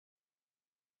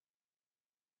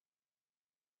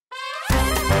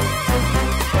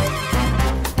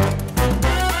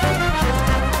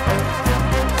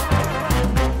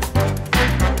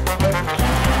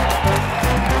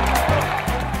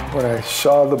I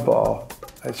saw the ball.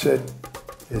 I said,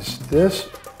 is this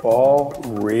ball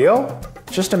real?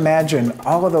 Just imagine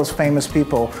all of those famous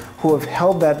people who have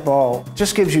held that ball.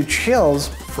 Just gives you chills.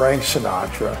 Frank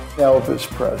Sinatra, Elvis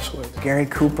Presley, Gary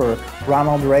Cooper,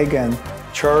 Ronald Reagan,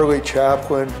 Charlie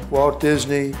Chaplin, Walt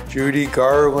Disney, Judy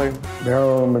Garland,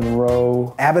 Marilyn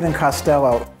Monroe, Abbott and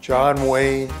Costello, John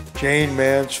Wayne, Jane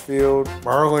Mansfield,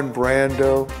 Marlon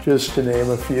Brando, just to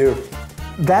name a few.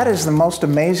 That is the most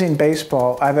amazing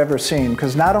baseball I've ever seen,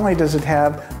 because not only does it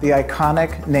have the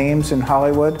iconic names in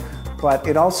Hollywood, but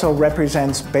it also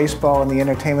represents baseball and the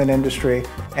entertainment industry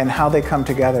and how they come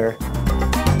together.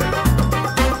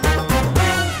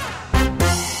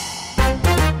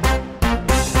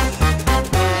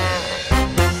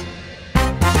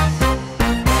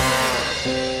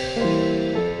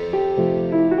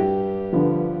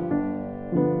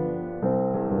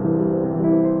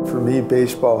 For me,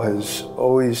 baseball has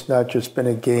always not just been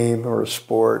a game or a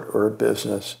sport or a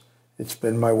business. It's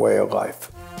been my way of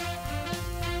life.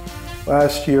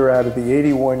 Last year, out of the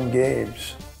 81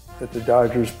 games that the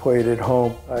Dodgers played at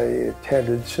home, I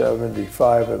attended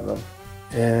 75 of them.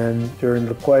 And during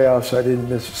the playoffs, I didn't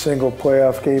miss a single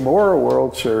playoff game or a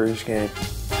World Series game.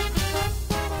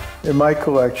 In my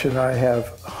collection, I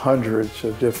have hundreds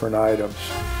of different items.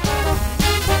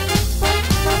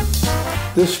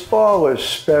 This ball is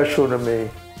special to me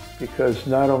because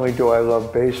not only do I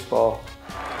love baseball,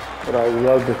 but I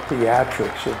love the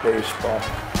theatrics of baseball.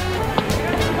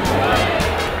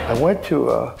 I went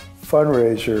to a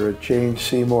fundraiser at Jane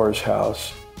Seymour's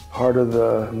house. Part of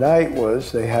the night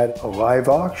was they had a live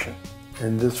auction,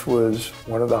 and this was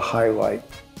one of the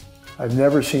highlights. I've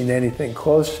never seen anything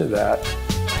close to that.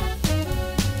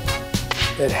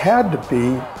 It had to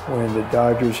be when the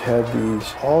Dodgers had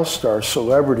these all-star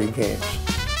celebrity games.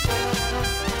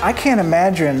 I can't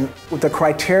imagine the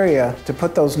criteria to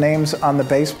put those names on the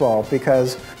baseball,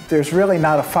 because there's really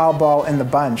not a foul ball in the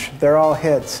bunch. They're all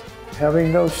hits.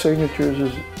 Having those signatures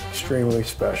is extremely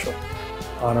special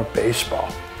on a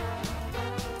baseball.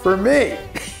 For me.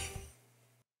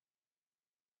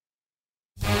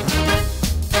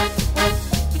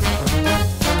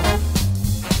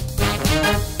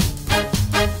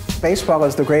 Baseball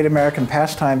is the great American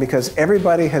pastime because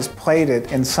everybody has played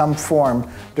it in some form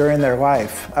during their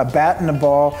life. A bat and a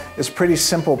ball is a pretty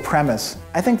simple premise.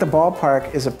 I think the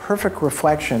ballpark is a perfect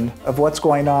reflection of what's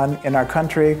going on in our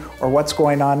country or what's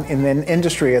going on in the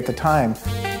industry at the time.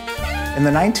 In the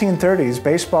 1930s,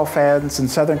 baseball fans in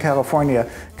Southern California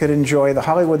could enjoy the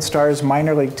Hollywood Stars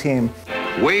minor league team.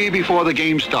 Way before the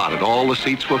game started, all the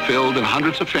seats were filled and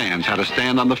hundreds of fans had to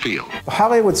stand on the field. The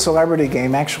Hollywood Celebrity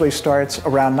Game actually starts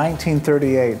around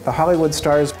 1938. The Hollywood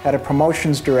Stars had a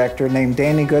promotions director named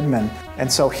Danny Goodman,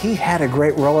 and so he had a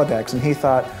great Rolodex, and he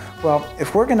thought, well,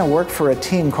 if we're going to work for a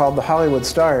team called the Hollywood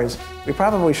Stars, we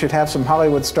probably should have some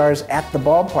Hollywood stars at the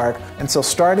ballpark. And so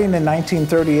starting in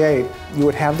 1938, you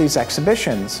would have these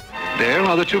exhibitions. There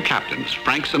are the two captains,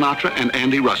 Frank Sinatra and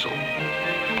Andy Russell.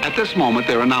 At this moment,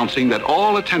 they're announcing that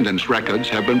all attendance records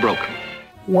have been broken.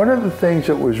 One of the things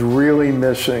that was really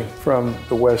missing from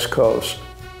the West Coast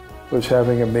was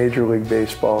having a Major League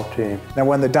Baseball team. Now,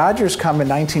 when the Dodgers come in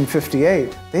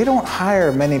 1958, they don't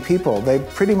hire many people. They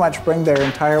pretty much bring their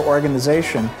entire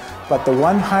organization, but the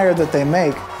one hire that they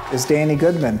make is Danny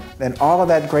Goodman. And all of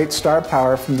that great star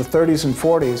power from the 30s and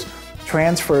 40s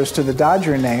transfers to the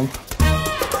Dodger name.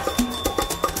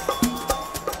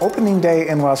 Opening day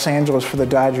in Los Angeles for the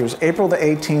Dodgers, April the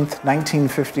 18th,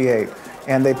 1958.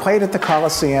 And they played at the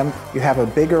Coliseum. You have a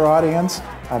bigger audience,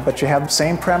 but you have the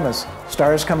same premise.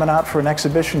 Stars coming out for an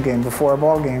exhibition game before a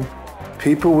ball game.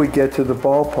 People would get to the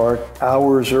ballpark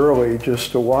hours early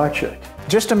just to watch it.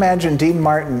 Just imagine Dean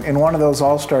Martin in one of those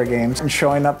all-star games and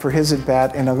showing up for his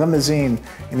at-bat in a limousine,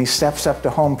 and he steps up to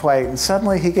home plate, and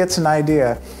suddenly he gets an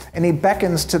idea, and he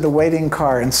beckons to the waiting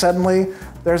car, and suddenly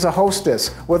there's a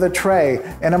hostess with a tray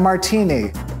and a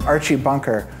martini. Archie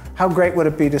Bunker. How great would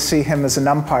it be to see him as an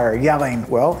umpire yelling?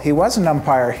 Well, he was an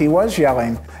umpire, he was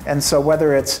yelling. And so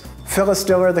whether it's Phyllis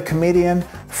Diller, the comedian,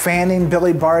 fanning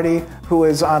Billy Barty, who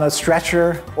is on a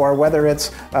stretcher, or whether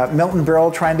it's Milton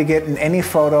Berle trying to get in any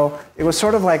photo, it was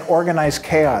sort of like organized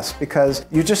chaos because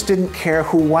you just didn't care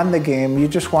who won the game, you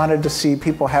just wanted to see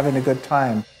people having a good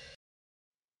time.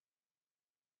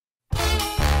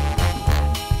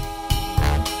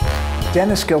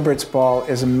 Dennis Gilbert's ball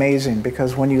is amazing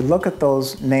because when you look at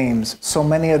those names, so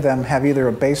many of them have either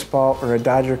a baseball or a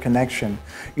Dodger connection.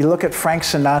 You look at Frank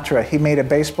Sinatra, he made a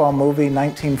baseball movie,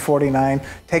 1949,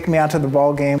 Take Me Out to the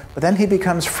Ball Game, but then he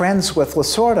becomes friends with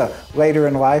Lasorda later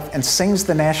in life and sings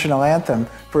the national anthem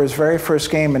for his very first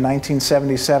game in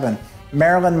 1977.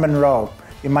 Marilyn Monroe,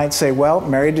 You might say, well,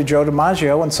 married to Jo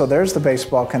DiMaggio, and so there's the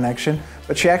baseball connection.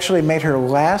 But she actually made her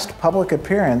last public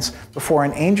appearance before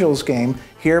an Angels game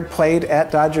here played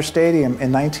at Dodger Stadium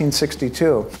in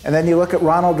 1962. And then you look at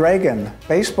Ronald Reagan,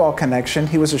 baseball connection.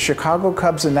 He was a Chicago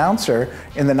Cubs announcer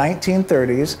in the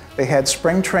 1930s. They had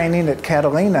spring training at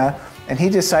Catalina, and he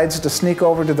decides to sneak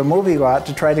over to the movie lot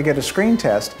to try to get a screen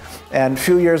test. And a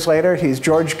few years later, he's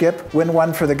George Gipp, win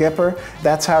one for the Gipper.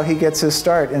 That's how he gets his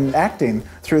start in acting,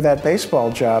 through that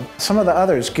baseball job. Some of the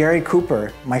others, Gary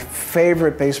Cooper, my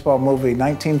favorite baseball movie,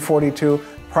 1942,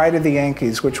 Pride of the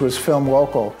Yankees, which was filmed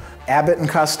local. Abbott and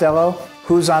Costello,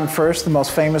 Who's on First, the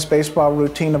most famous baseball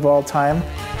routine of all time.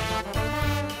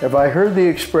 Have I heard the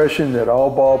expression that all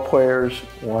ball players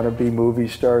want to be movie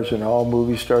stars and all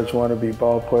movie stars want to be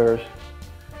ball players?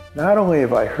 Not only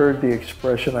have I heard the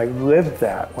expression, I lived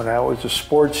that when I was a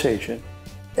sports agent.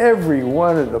 Every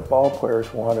one of the ball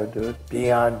players wanted to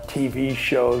be on TV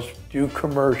shows, do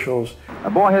commercials. A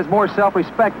boy has more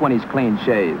self-respect when he's clean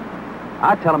shaved.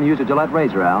 I tell him to use a Gillette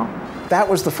razor, Al. That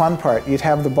was the fun part. You'd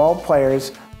have the ball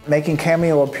players making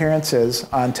cameo appearances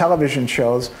on television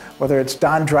shows, whether it's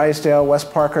Don Drysdale, Wes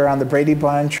Parker on the Brady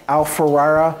Bunch, Al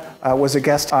Ferrara was a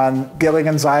guest on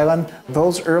Gilligan's Island.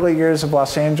 Those early years of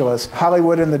Los Angeles,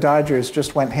 Hollywood and the Dodgers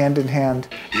just went hand in hand.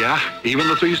 Yeah, even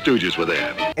the Three Stooges were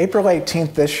there. April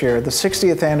 18th this year, the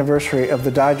 60th anniversary of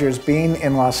the Dodgers being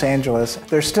in Los Angeles.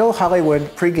 There's still Hollywood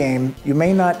pregame. You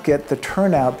may not get the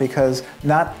turnout because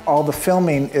not all the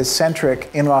filming is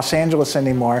centric in Los Angeles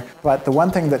anymore, but the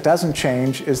one thing that doesn't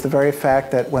change is the very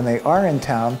fact that when they are in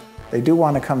town, they do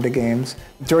want to come to games.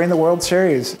 During the World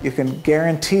Series, you can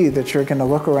guarantee that you're going to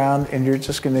look around and you're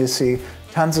just going to see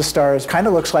tons of stars. Kind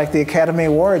of looks like the Academy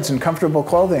Awards in comfortable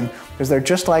clothing, because they're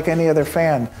just like any other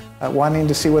fan, wanting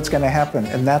to see what's going to happen.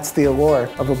 And that's the allure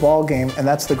of a ball game, and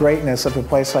that's the greatness of a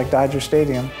place like Dodger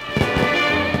Stadium.